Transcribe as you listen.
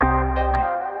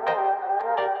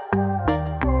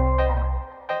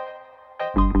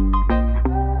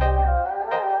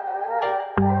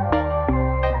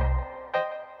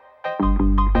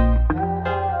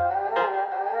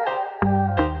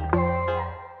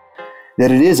that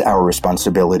it is our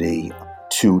responsibility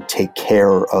to take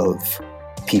care of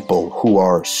people who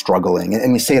are struggling.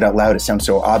 And we say it out loud, it sounds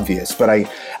so obvious, but I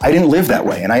didn't live that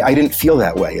way, and I didn't feel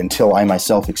that way until I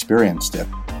myself experienced it.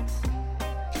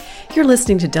 You're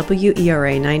listening to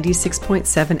WERA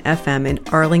 96.7 FM in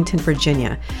Arlington,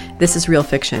 Virginia. This is Real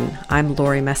Fiction. I'm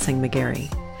Lori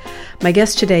Messing-McGarry. My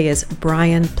guest today is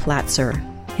Brian Platzer.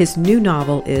 His new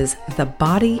novel is The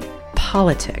Body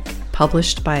Politic,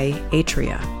 published by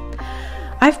Atria.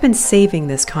 I've been saving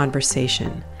this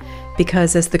conversation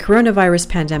because as the coronavirus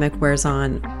pandemic wears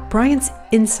on, Brian's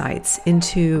insights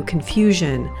into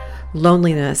confusion,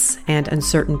 loneliness, and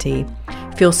uncertainty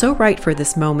feel so right for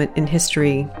this moment in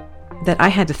history that I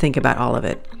had to think about all of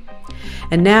it.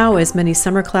 And now, as many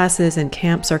summer classes and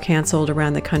camps are canceled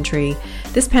around the country,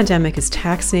 this pandemic is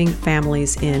taxing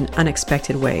families in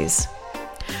unexpected ways.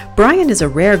 Brian is a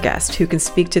rare guest who can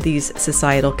speak to these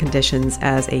societal conditions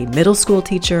as a middle school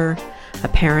teacher, a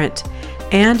parent,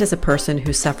 and as a person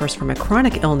who suffers from a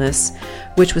chronic illness,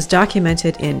 which was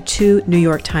documented in 2 New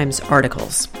York Times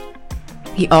articles.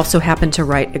 He also happened to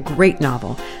write a great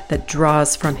novel that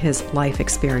draws from his life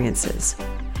experiences.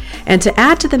 And to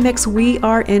add to the mix, we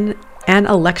are in an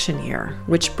election year,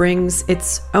 which brings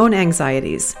its own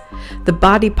anxieties. The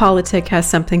Body Politic has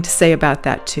something to say about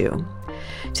that too.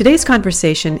 Today's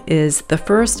conversation is the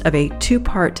first of a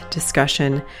 2-part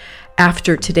discussion.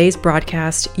 After today's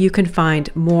broadcast, you can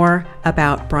find more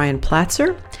about Brian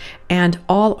Platzer and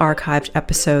all archived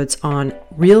episodes on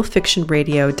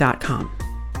realfictionradio.com.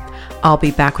 I'll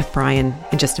be back with Brian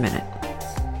in just a minute.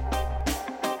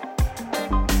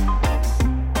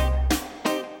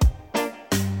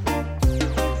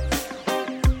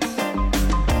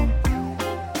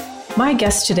 My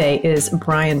guest today is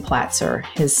Brian Platzer.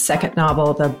 His second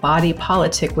novel, The Body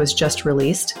Politic, was just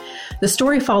released. The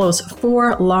story follows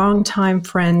 4 longtime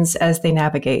friends as they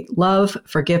navigate love,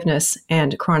 forgiveness,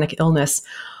 and chronic illness,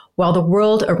 while the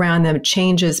world around them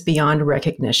changes beyond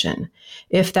recognition.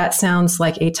 If that sounds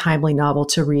like a timely novel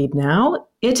to read now,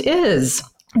 it is.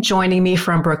 Joining me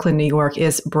from Brooklyn, New York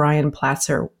is Brian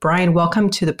Platzer. Brian,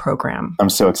 welcome to the program. I'm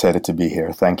so excited to be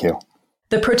here. Thank you.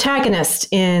 The protagonist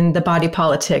in The Body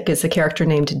Politic is a character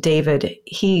named David.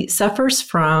 He suffers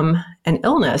from an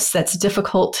illness that's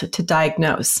difficult to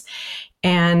diagnose.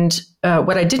 And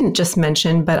what I didn't just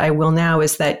mention, but I will now,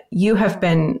 is that you have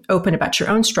been open about your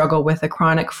own struggle with a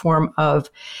chronic form of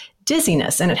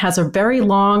dizziness, and it has a very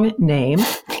long name.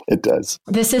 It does.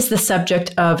 This is the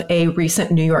subject of a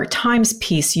recent New York Times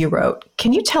piece you wrote.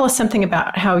 Can you tell us something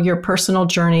about how your personal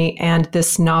journey and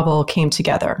this novel came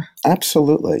together?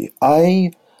 Absolutely.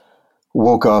 I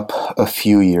woke up a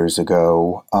few years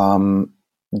ago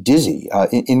dizzy,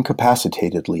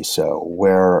 incapacitatedly so,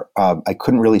 where I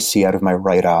couldn't really see out of my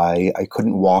right eye. I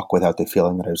couldn't walk without the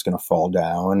feeling that I was going to fall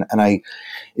down. And I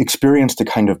experienced a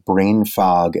kind of brain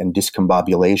fog and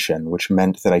discombobulation, which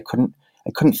meant that I couldn't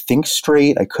think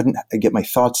straight. I couldn't get my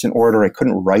thoughts in order. I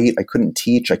couldn't write. I couldn't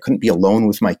teach. I couldn't be alone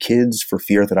with my kids for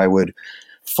fear that I would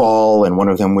fall and one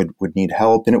of them would need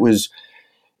help. And it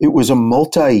was a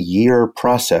multi-year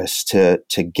process to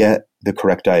get the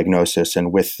correct diagnosis,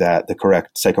 and with that, the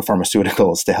correct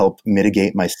psychopharmaceuticals to help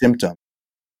mitigate my symptoms.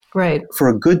 Right. For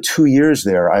a good 2 years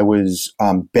there, I was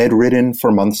bedridden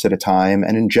for months at a time,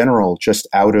 and in general, just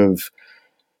out of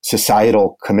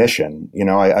societal commission. You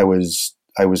know, I was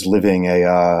living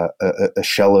a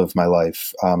shell of my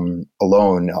life,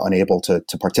 alone, unable to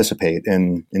participate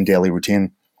in daily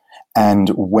routine. And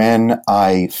when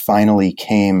I finally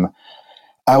came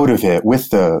out of it with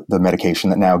the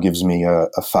medication that now gives me a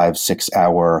 5-6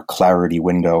 hour clarity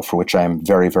window, for which I am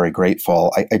very, very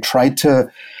grateful, I tried to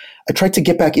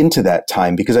get back into that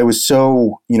time because I was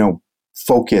so,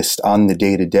 focused on the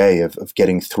day to day of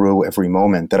getting through every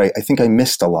moment that I think I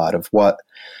missed a lot of what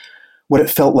it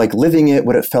felt like living it,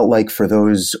 what it felt like for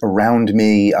those around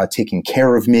me, taking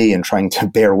care of me and trying to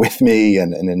bear with me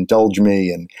and indulge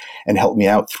me and help me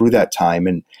out through that time.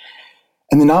 And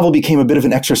the novel became a bit of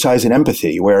an exercise in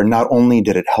empathy, where not only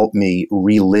did it help me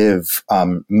relive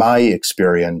my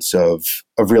experience of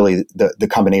really the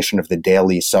combination of the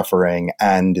daily suffering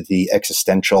and the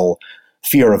existential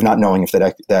fear of not knowing if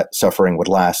that suffering would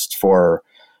last for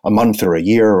a month or a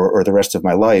year or the rest of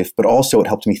my life, but also it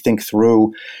helped me think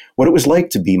through what it was like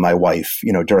to be my wife,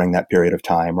 during that period of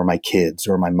time, or my kids,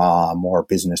 or my mom, or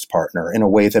business partner, in a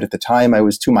way that at the time I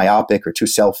was too myopic or too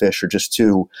selfish or just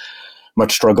too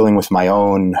much struggling with my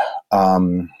own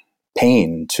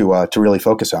pain to really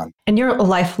focus on. And you're a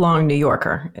lifelong New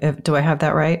Yorker. Do I have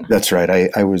that right? That's right.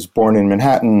 I was born in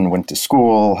Manhattan, went to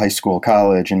school, high school,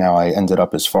 college, and now I ended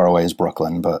up as far away as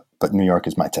Brooklyn, but New York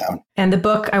is my town. And the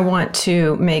book, I want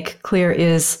to make clear,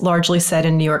 is largely set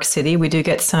in New York City. We do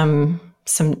get some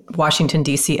Washington,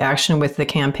 D.C. action with the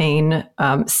campaign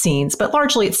scenes, but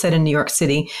largely it's set in New York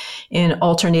City in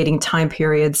alternating time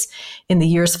periods in the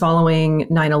years following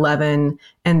 9/11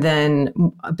 and then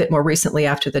a bit more recently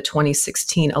after the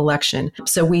 2016 election.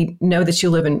 So we know that you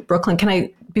live in Brooklyn.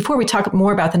 Before we talk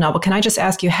more about the novel, can I just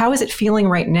ask you, how is it feeling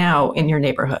right now in your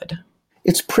neighborhood?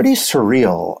 It's pretty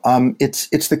surreal.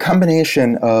 It's the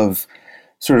combination of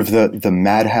sort of the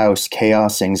madhouse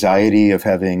chaos anxiety of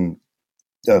having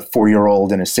a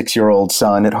 4-year-old and a 6-year-old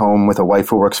son at home with a wife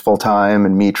who works full time,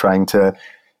 and me trying to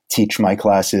teach my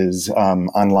classes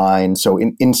online. So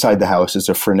inside the house is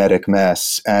a frenetic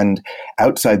mess, and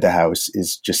outside the house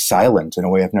is just silent in a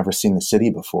way I've never seen the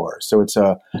city before. So it's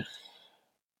a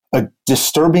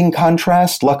disturbing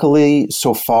contrast. Luckily,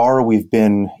 so far we've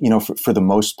been, for the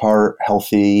most part,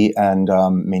 healthy and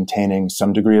maintaining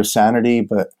some degree of sanity.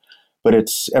 But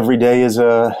it's every day is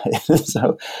a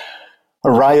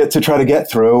riot to try to get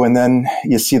through, and then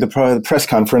you see the press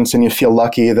conference, and you feel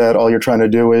lucky that all you're trying to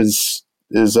do is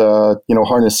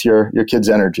harness your kid's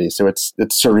energy. So it's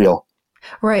surreal.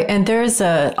 Right. And there's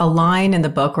a line in the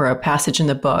book, or a passage in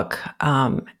the book,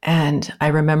 and I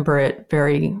remember it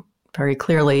very, very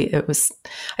clearly.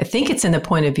 I think it's in the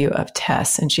point of view of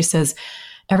Tess, and she says,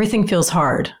 everything feels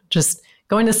hard. Just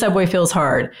going to Subway feels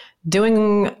hard.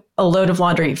 Doing a load of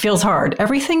laundry feels hard.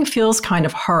 Everything feels kind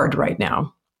of hard right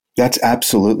now. That's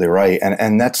absolutely right.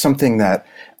 And that's something that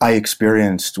I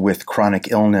experienced with chronic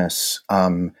illness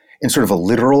in sort of a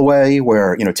literal way,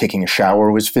 where, taking a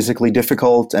shower was physically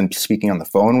difficult and speaking on the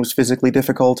phone was physically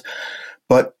difficult.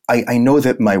 But I know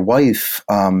that my wife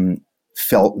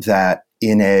felt that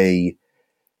in a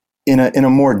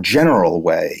more general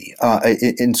way,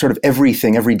 in sort of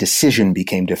everything, every decision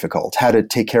became difficult. How to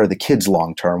take care of the kids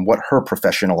long term, what her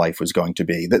professional life was going to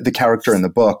be. The character in the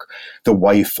book, the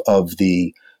wife of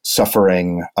the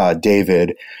suffering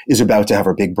David, is about to have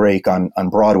her big break on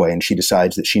Broadway, and she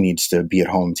decides that she needs to be at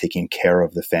home taking care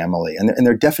of the family. And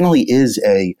there definitely is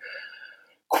a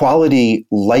quality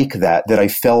like that I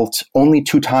felt only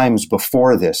 2 times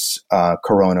before this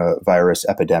coronavirus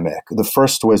epidemic. The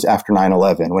first was after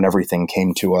 9/11, when everything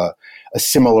came to a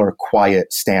similar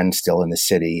quiet standstill in the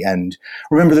city. And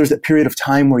remember, there's that period of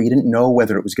time where you didn't know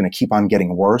whether it was going to keep on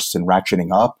getting worse and ratcheting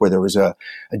up, where there was a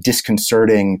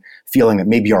disconcerting feeling that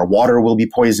maybe our water will be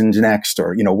poisoned next,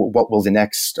 or, what will the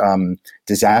next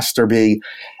disaster be?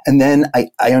 And then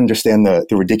I understand the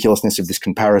ridiculousness of this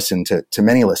comparison to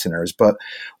many listeners, but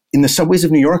in the subways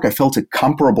of New York, I felt a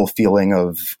comparable feeling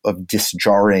of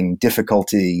disjarring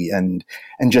difficulty and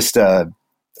just a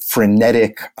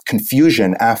frenetic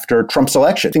confusion after Trump's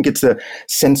election. I think it's a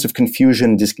sense of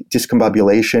confusion,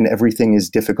 discombobulation. Everything is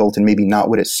difficult and maybe not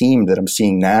what it seemed that I'm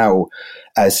seeing now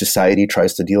as society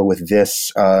tries to deal with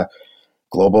this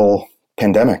global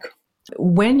pandemic.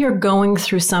 When you're going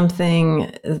through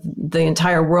something the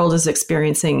entire world is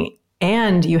experiencing,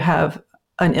 and you have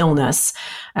an illness,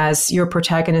 as your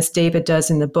protagonist David does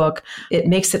in the book, it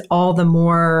makes it all the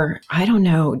more,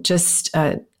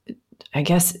 I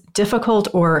guess, difficult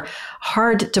or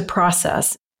hard to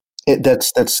process.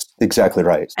 That's exactly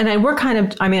right. And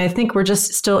I think we're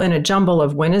just still in a jumble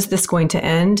of, when is this going to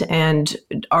end? And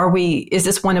is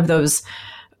this one of those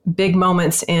big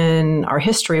moments in our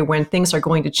history when things are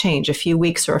going to change? A few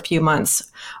weeks or a few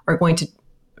months are going to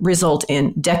result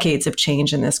in decades of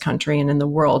change in this country and in the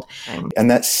world. And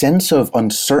that sense of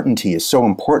uncertainty is so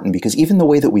important, because even the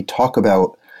way that we talk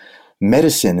about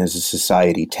medicine as a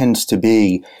society tends to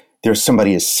be, there's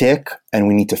somebody is sick and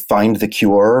we need to find the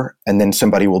cure, and then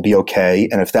somebody will be okay.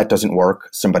 And if that doesn't work,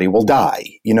 somebody will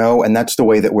die, and that's the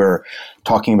way that we're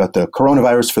talking about the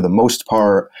coronavirus for the most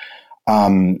part.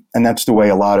 And that's the way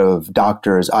a lot of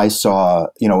doctors I saw,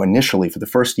 initially for the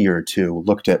first year or two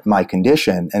looked at my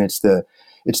condition. And it's the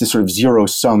sort of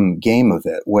zero-sum game of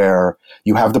it, where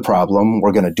you have the problem,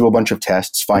 we're going to do a bunch of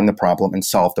tests, find the problem, and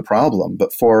solve the problem.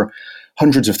 But for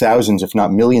hundreds of thousands, if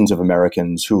not millions of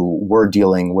Americans who were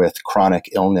dealing with chronic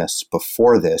illness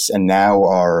before this, and now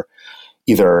are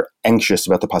either anxious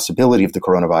about the possibility of the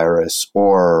coronavirus,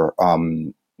 or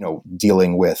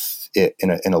dealing with it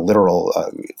in a literal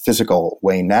physical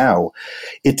way now,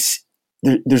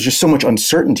 there's just so much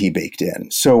uncertainty baked in.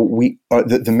 So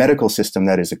the medical system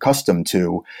that is accustomed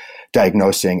to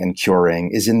diagnosing and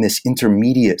curing is in this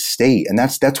intermediate state. And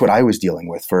that's what I was dealing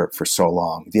with for so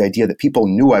long. The idea that people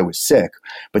knew I was sick,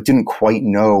 but didn't quite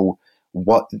know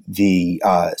what the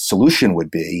solution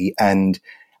would be. And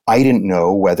I didn't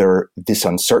know whether this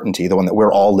uncertainty, the one that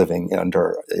we're all living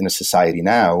under in a society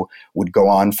now, would go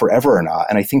on forever or not.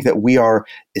 And I think that we are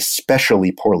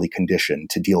especially poorly conditioned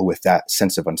to deal with that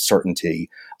sense of uncertainty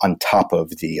on top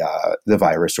of the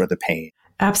virus or the pain.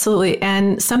 Absolutely.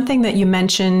 And something that you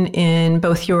mention in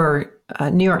both your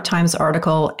New York Times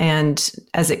article and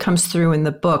as it comes through in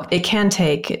the book, it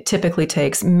typically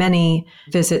takes many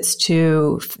visits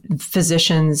to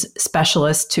physicians,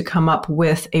 specialists to come up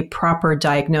with a proper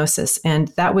diagnosis. And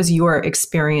that was your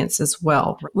experience as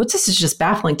well. This is just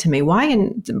baffling to me. Why,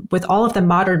 with all of the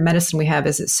modern medicine we have,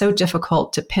 is it so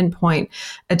difficult to pinpoint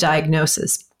a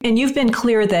diagnosis? And you've been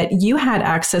clear that you had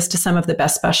access to some of the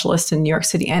best specialists in New York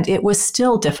City, and it was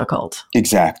still difficult.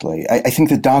 Exactly. I think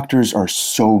the doctors are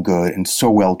so good and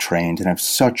so well trained and have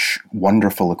such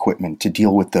wonderful equipment to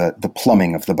deal with the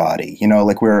plumbing of the body.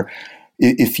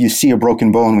 If you see a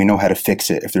broken bone, we know how to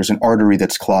fix it. If there's an artery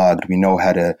that's clogged, we know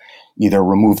how to either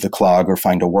remove the clog or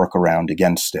find a workaround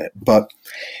against it. But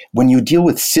when you deal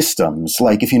with systems,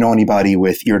 like if you know anybody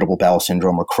with irritable bowel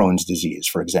syndrome or Crohn's disease,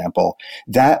 for example,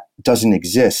 that doesn't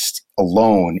exist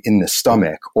alone in the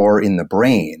stomach or in the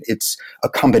brain. It's a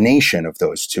combination of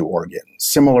those two organs.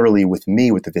 Similarly, with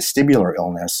me, with the vestibular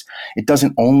illness, it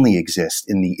doesn't only exist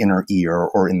in the inner ear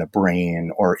or in the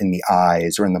brain or in the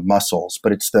eyes or in the muscles,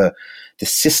 but it's the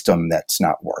system that's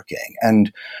not working.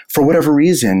 And for whatever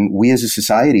reason, we as a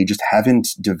society just haven't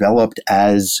developed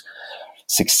as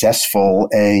successful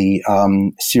a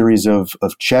series of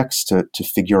checks to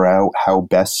figure out how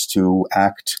best to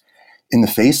act in the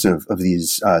face of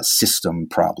these system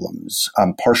problems.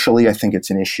 Partially, I think it's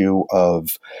an issue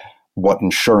of what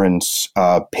insurance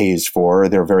pays for.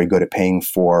 They're very good at paying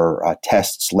for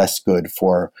tests, less good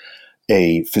for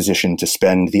a physician to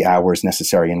spend the hours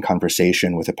necessary in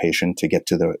conversation with a patient to get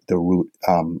to the root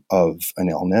of an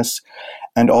illness.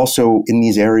 And also in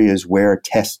these areas where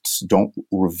tests don't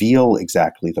reveal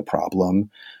exactly the problem,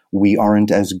 we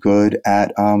aren't as good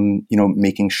at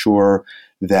making sure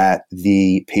that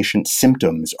the patient's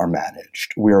symptoms are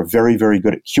managed. We are very, very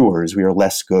good at cures. We are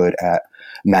less good at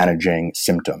managing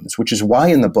symptoms, which is why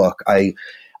in the book I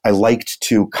liked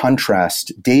to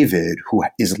contrast David, who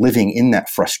is living in that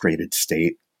frustrated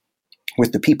state,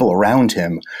 with the people around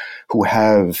him who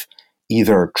have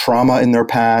either trauma in their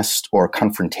past or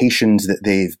confrontations that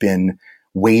they've been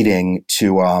waiting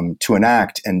to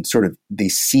enact, and sort of they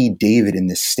see David in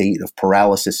this state of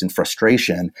paralysis and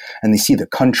frustration, and they see the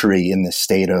country in this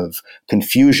state of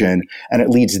confusion, and it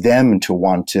leads them to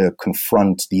want to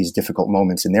confront these difficult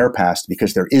moments in their past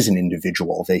because there is an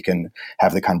individual they can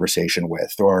have the conversation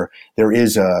with, or there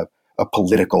is a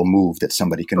political move that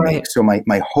somebody can make. So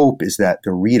my hope is that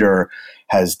the reader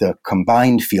has the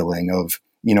combined feeling of,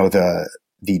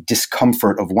 the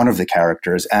discomfort of one of the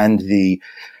characters and the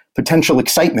potential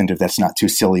excitement, if that's not too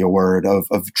silly a word, of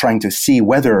trying to see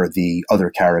whether the other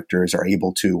characters are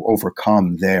able to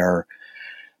overcome their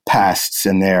pasts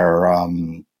and their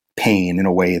pain in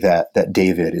a way that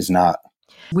David is not.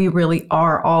 We really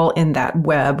are all in that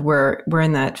web. We're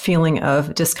in that feeling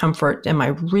of discomfort. Am I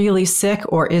really sick,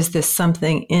 or is this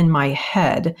something in my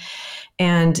head?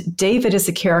 And David is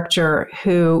a character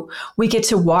who we get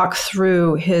to walk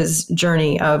through his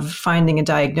journey of finding a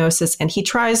diagnosis, and he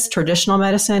tries traditional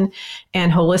medicine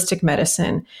and holistic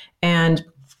medicine. And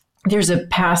there's a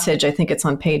passage, I think it's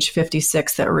on page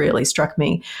 56, that really struck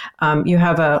me. You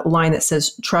have a line that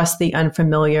says, "Trust the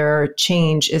unfamiliar,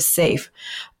 change is safe."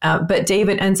 But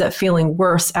David ends up feeling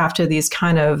worse after these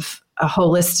kind of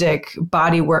holistic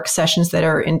body work sessions that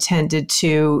are intended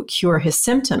to cure his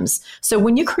symptoms. So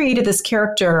when you created this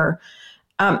character,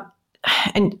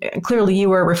 and clearly you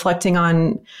were reflecting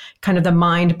on kind of the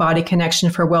mind-body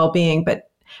connection for well-being, but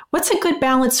what's a good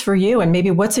balance for you? And maybe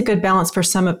what's a good balance for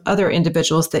some of other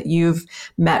individuals that you've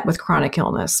met with chronic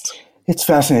illness? It's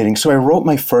fascinating. So I wrote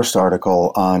my first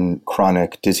article on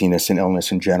chronic dizziness and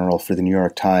illness in general for the New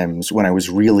York Times when I was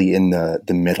really in the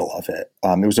middle of it.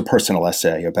 It was a personal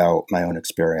essay about my own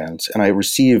experience, and I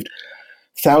received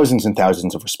thousands and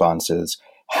thousands of responses,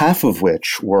 half of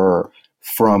which were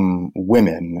from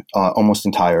women, almost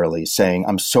entirely, saying,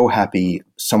 "I'm so happy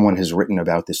someone has written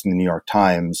about this in the New York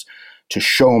Times to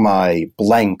show my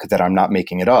blank that I'm not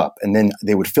making it up." And then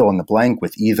they would fill in the blank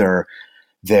with either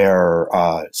their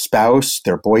spouse,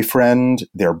 their boyfriend,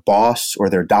 their boss, or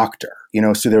their doctor.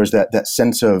 So there was that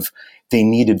sense of they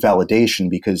needed validation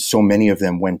because so many of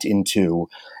them went into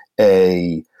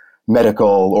a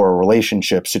medical or a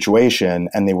relationship situation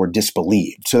and they were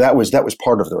disbelieved. So that was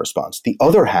part of the response. The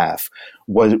other half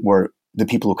were the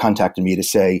people who contacted me to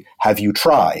say, have you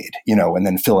tried, and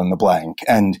then fill in the blank.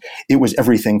 And it was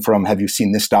everything from, have you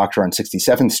seen this doctor on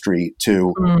 67th Street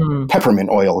to peppermint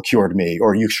oil cured me,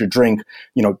 or you should drink,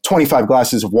 25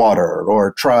 glasses of water,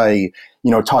 or try,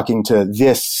 talking to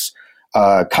this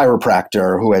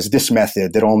chiropractor who has this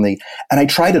method that only, and I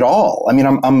tried it all. I mean,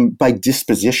 I'm by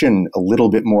disposition a little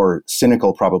bit more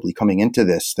cynical probably coming into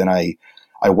this than I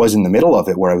was in the middle of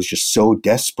it, where I was just so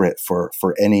desperate for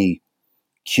any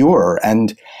cure.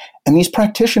 And these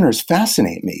practitioners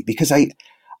fascinate me because I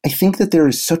think that there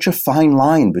is such a fine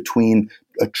line between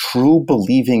a true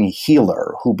believing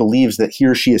healer who believes that he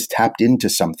or she has tapped into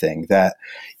something that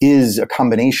is a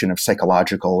combination of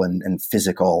psychological and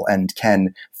physical and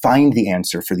can find the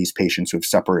answer for these patients who have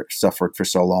suffered for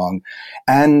so long,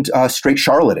 and straight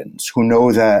charlatans who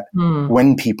know that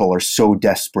when people are so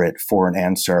desperate for an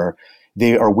answer,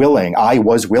 I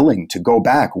was willing to go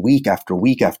back week after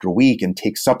week after week and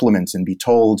take supplements and be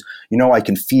told, I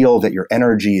can feel that your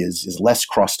energy is less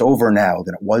crossed over now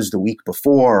than it was the week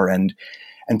before. And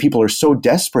people are so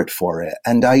desperate for it.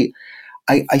 And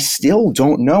I still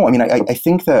don't know. I mean, I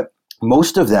think that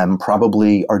most of them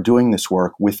probably are doing this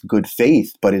work with good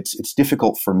faith, but it's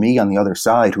difficult for me on the other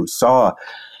side who saw,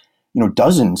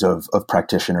 dozens of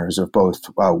practitioners of both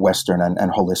Western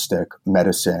and holistic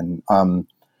medicine,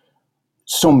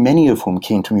 so many of whom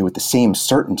came to me with the same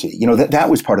certainty. That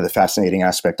was part of the fascinating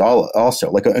aspect also.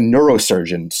 Like a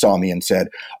neurosurgeon saw me and said,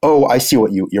 oh, I see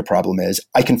what your problem is.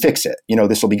 I can fix it.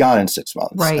 This will be gone in 6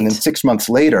 months. Right. And then 6 months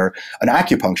later, an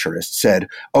acupuncturist said,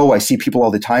 oh, I see people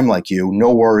all the time like you.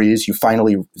 No worries. You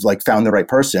finally found the right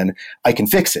person. I can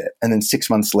fix it. And then 6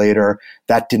 months later,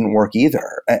 that didn't work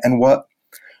either. And what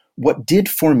did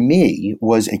for me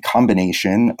was a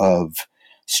combination of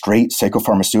straight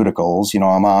psychopharmaceuticals.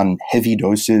 I'm on heavy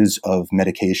doses of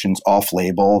medications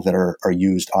off-label that are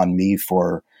used on me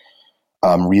for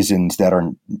reasons that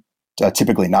are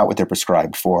typically not what they're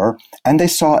prescribed for. And I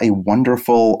saw a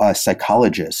wonderful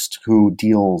psychologist who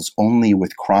deals only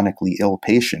with chronically ill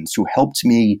patients, who helped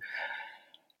me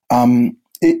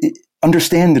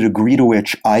understand the degree to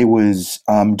which I was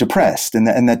depressed, and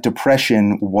that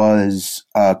depression was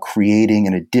creating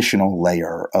an additional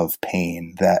layer of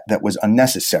pain that was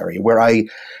unnecessary, where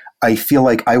I feel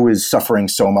like I was suffering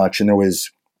so much, and there was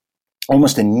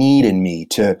almost a need in me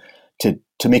to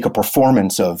make a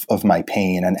performance of my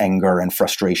pain and anger and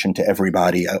frustration to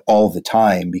everybody all the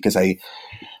time, because I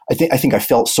think I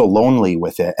felt so lonely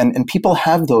with it. And people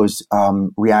have those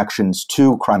reactions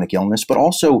to chronic illness, but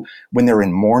also when they're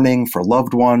in mourning for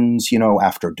loved ones,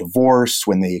 after divorce,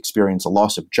 when they experience a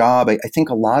loss of job. I think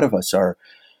a lot of us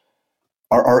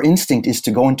our instinct is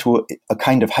to go into a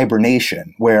kind of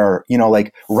hibernation where,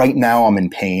 right now I'm in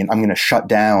pain, I'm going to shut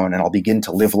down and I'll begin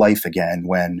to live life again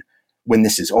when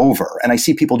this is over. And I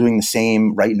see people doing the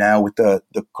same right now with the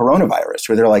coronavirus,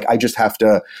 where they're like, I just have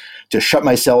to shut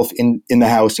myself in the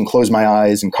house and close my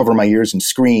eyes and cover my ears and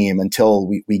scream until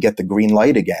we get the green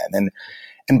light again.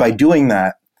 And by doing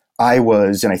that, I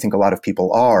was, and I think a lot of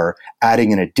people are,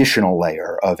 adding an additional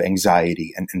layer of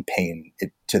anxiety and pain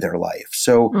to their life.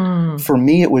 So for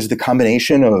me, it was the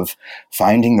combination of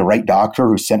finding the right doctor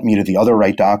who sent me to the other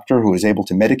right doctor who was able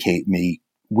to medicate me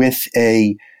with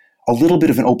a little bit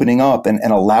of an opening up and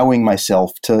allowing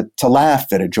myself to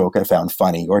laugh at a joke I found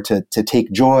funny, or to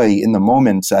take joy in the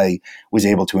moments I was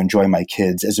able to enjoy my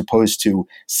kids, as opposed to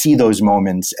see those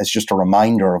moments as just a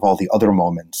reminder of all the other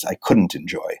moments I couldn't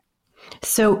enjoy.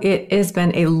 So it has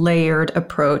been a layered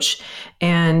approach,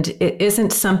 and it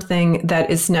isn't something that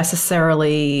is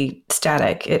necessarily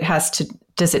static. It has to,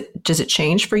 does it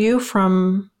change for you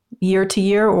from year to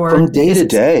year, or from day to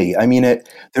day? I mean,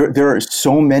 there are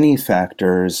so many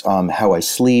factors. How I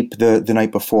sleep the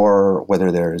night before,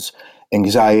 whether there's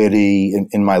anxiety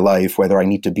in my life, whether I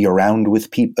need to be around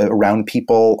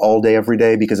people all day, every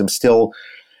day, because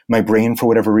my brain, for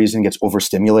whatever reason, gets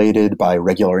overstimulated by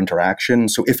regular interaction.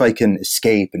 So if I can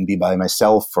escape and be by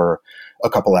myself for a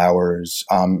couple hours,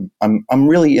 I'm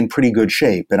really in pretty good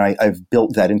shape, and I've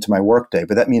built that into my workday.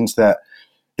 But that means that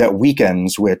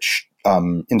weekends, which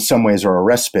in some ways are a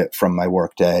respite from my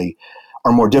workday,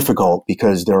 are more difficult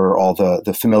because there are all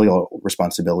the familial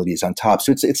responsibilities on top.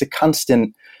 So it's a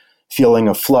constant feeling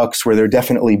of flux, where there are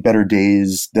definitely better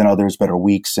days than others, better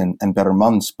weeks and better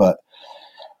months. But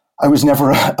I was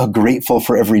never a grateful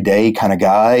for every day kind of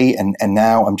guy. And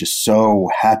now I'm just so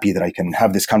happy that I can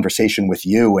have this conversation with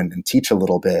you and teach a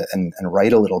little bit and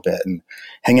write a little bit and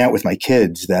hang out with my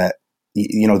kids, that,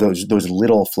 those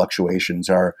little fluctuations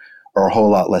are a whole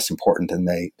lot less important than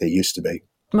they used to be.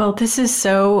 Well, this is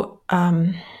so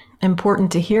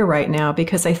important to hear right now,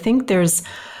 because I think there's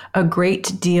a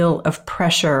great deal of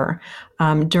pressure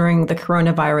during the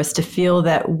coronavirus to feel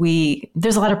that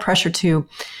there's a lot of pressure to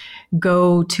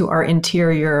go to our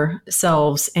interior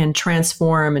selves and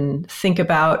transform and think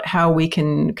about how we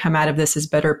can come out of this as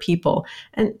better people.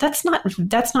 And that's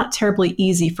not terribly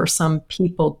easy for some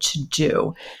people to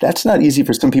do. That's not easy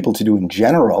for some people to do in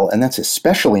general. And that's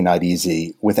especially not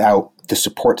easy without the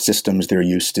support systems they're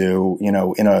used to, in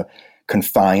a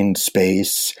confined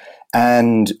space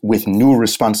and with new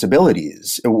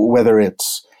responsibilities, whether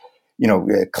it's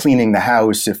cleaning the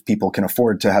house if people can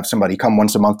afford to have somebody come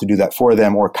once a month to do that for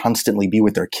them, or constantly be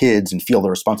with their kids and feel the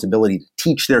responsibility to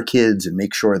teach their kids and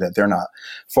make sure that they're not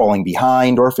falling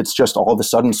behind, or if it's just all of a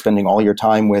sudden spending all your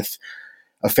time with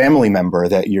a family member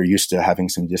that you're used to having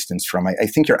some distance from. I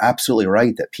think you're absolutely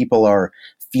right that people are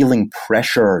feeling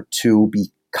pressure to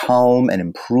be calm and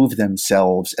improve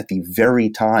themselves at the very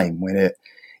time when it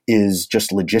is just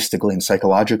logistically and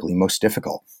psychologically most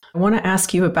difficult. I want to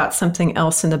ask you about something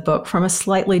else in the book from a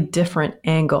slightly different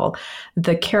angle.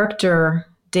 The character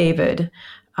David,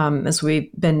 as we've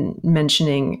been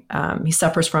mentioning, he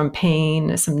suffers from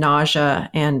pain, some nausea,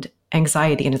 and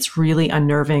anxiety, and it's really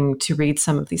unnerving to read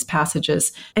some of these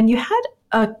passages. And you had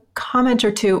a comment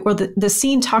or two, or the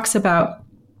scene talks about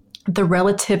the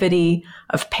relativity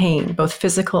of pain, both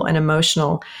physical and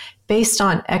emotional, based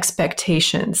on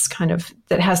expectations, kind of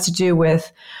that has to do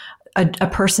with a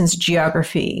person's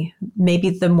geography, maybe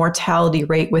the mortality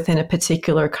rate within a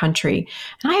particular country.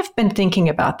 And I have been thinking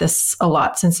about this a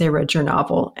lot since I read your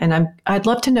novel, and I'd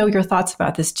love to know your thoughts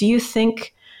about this. Do you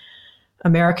think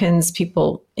Americans,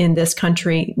 people in this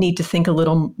country, need to think a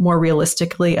little more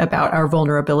realistically about our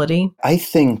vulnerability? I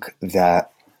think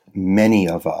that many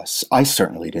of us, I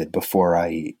certainly did before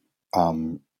I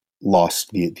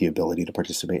lost the ability to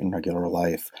participate in regular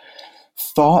life,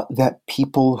 thought that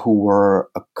people who were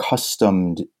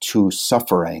accustomed to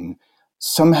suffering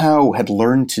somehow had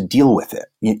learned to deal with it.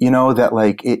 That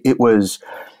like it was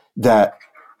that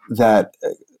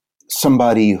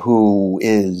somebody who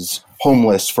is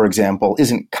homeless, for example,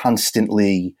 isn't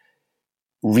constantly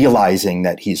realizing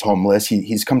that he's homeless.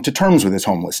 He's come to terms with his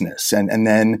homelessness. And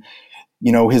then,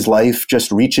 his life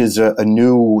just reaches a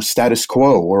new status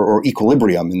quo or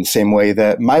equilibrium in the same way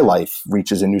that my life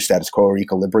reaches a new status quo or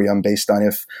equilibrium based on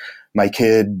if my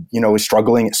kid, is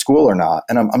struggling at school or not.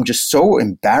 And I'm just so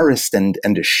embarrassed and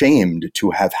ashamed to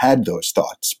have had those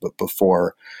thoughts, but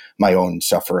before my own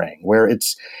suffering, where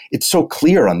it's so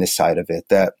clear on this side of it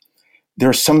that there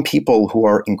are some people who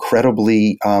are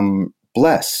incredibly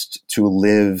blessed to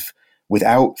live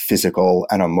without physical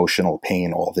and emotional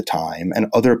pain all the time, and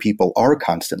other people are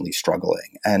constantly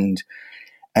struggling. And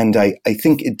I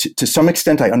think to some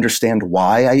extent I understand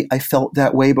why I felt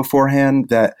that way beforehand,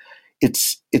 that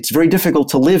it's very difficult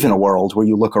to live in a world where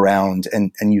you look around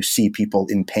and you see people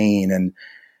in pain,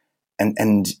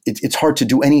 and it's hard to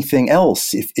do anything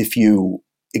else if you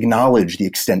acknowledge the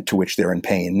extent to which they're in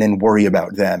pain, and then worry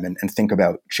about them and think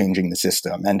about changing the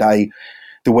system. And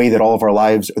the way that all of our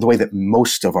lives, or the way that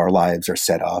most of our lives are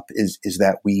set up is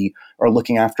that we are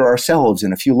looking after ourselves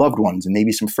and a few loved ones and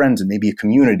maybe some friends and maybe a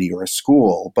community or a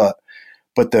school. But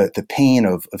the pain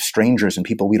of strangers and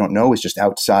people we don't know is just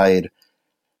outside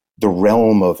the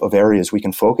realm of areas we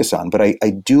can focus on. But I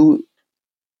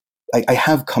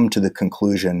have come to the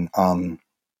conclusion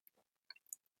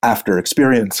after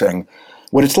experiencing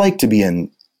what it's like to be in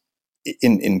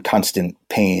constant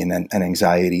pain and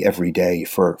anxiety every day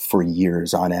for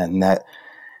years on end, that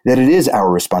it is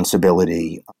our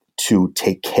responsibility to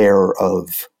take care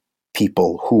of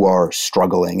people who are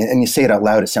struggling. And you say it out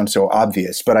loud, it sounds so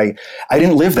obvious, but I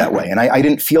didn't live that way, and I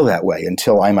didn't feel that way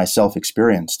until I myself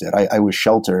experienced it. I was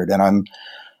sheltered, and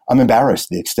I'm embarrassed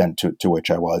the extent to which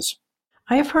I was.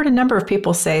 I have heard a number of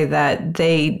people say that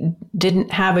they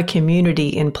didn't have a community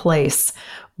in place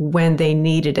when they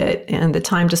needed it. And the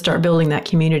time to start building that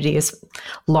community is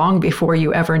long before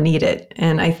you ever need it.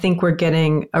 And I think we're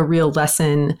getting a real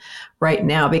lesson right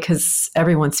now because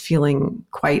everyone's feeling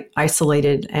quite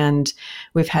isolated, and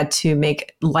we've had to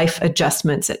make life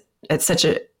adjustments at such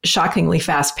a shockingly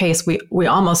fast pace. We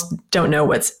almost don't know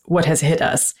what has hit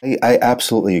us. I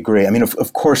absolutely agree. I mean,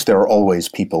 of course, there are always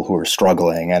people who are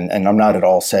struggling, and I'm not at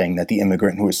all saying that the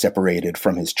immigrant who was separated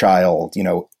from his child,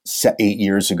 8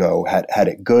 years ago had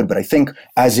it good. But I think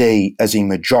as a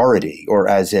majority, or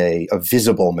as a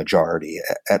visible majority,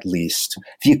 at least,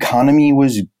 the economy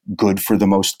was good for the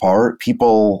most part.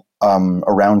 People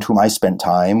around whom I spent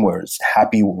time were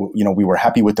happy. We were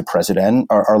happy with the president.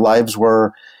 Our lives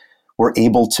were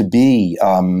able to be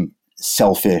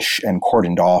selfish and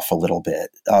cordoned off a little bit.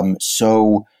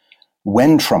 So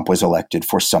when Trump was elected,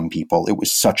 for some people, it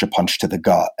was such a punch to the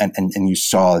gut. And you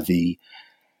saw the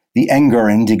anger,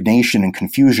 indignation, and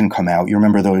confusion come out. You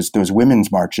remember those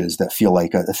women's marches that feel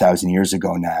like 1,000 years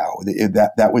ago now.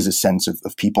 That was a sense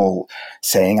of people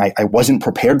saying, I wasn't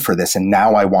prepared for this, and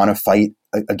now I want to fight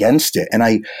against it. And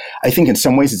I think in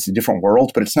some ways it's a different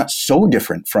world, but it's not so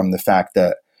different from the fact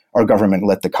that our government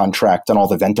let the contract on all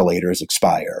the ventilators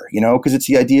expire, because it's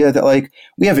the idea that like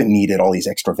we haven't needed all these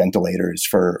extra ventilators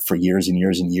for years and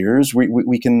years and years.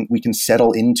 We can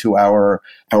settle into our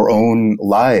own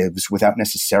lives without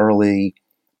necessarily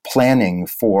planning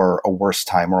for a worse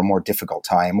time or a more difficult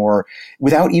time, or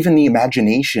without even the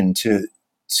imagination to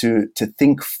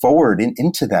think forward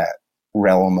into that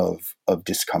realm of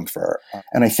discomfort.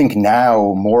 And I think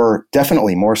now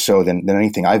definitely more so than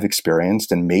anything I've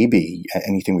experienced, and maybe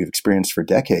anything we've experienced for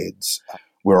decades,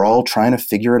 we're all trying to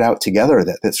figure it out together.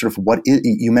 That sort of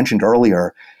you mentioned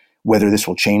earlier, whether this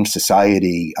will change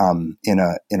society in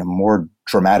a more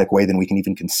dramatic way than we can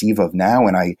even conceive of now.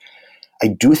 And I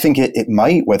do think it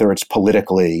might, whether it's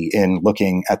politically in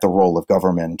looking at the role of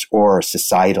government, or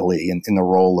societally in the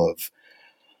role of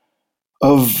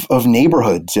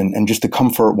neighborhoods and just the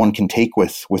comfort one can take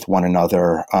with one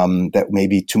another, that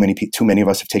maybe too many of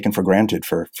us have taken for granted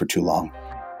for too long.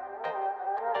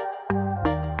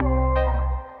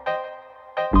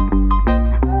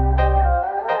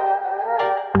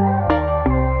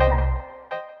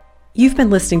 You've been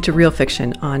listening to Real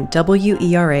Fiction on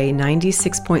WERA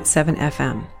 96.7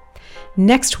 FM.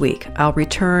 Next week, I'll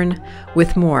return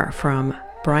with more from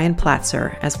Brian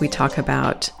Platzer as we talk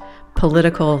about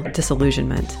political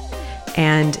disillusionment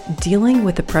and dealing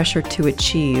with the pressure to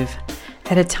achieve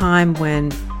at a time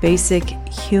when basic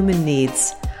human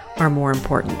needs are more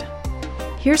important.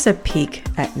 Here's a peek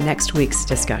at next week's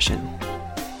discussion.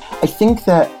 I think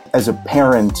that as a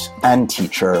parent and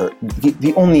teacher,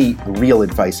 the only real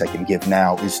advice I can give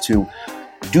now is to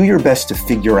do your best to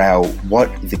figure out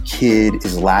what the kid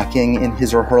is lacking in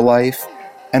his or her life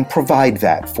and provide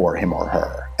that for him or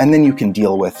her. And then you can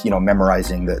deal with,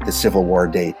 memorizing the Civil War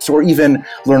dates, or even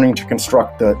learning to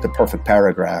construct the perfect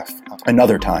paragraph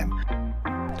another time.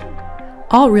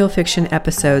 All Real Fiction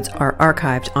episodes are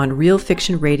archived on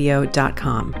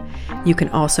realfictionradio.com. You can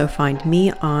also find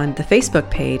me on the Facebook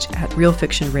page at Real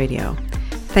Fiction Radio.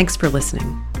 Thanks for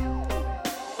listening.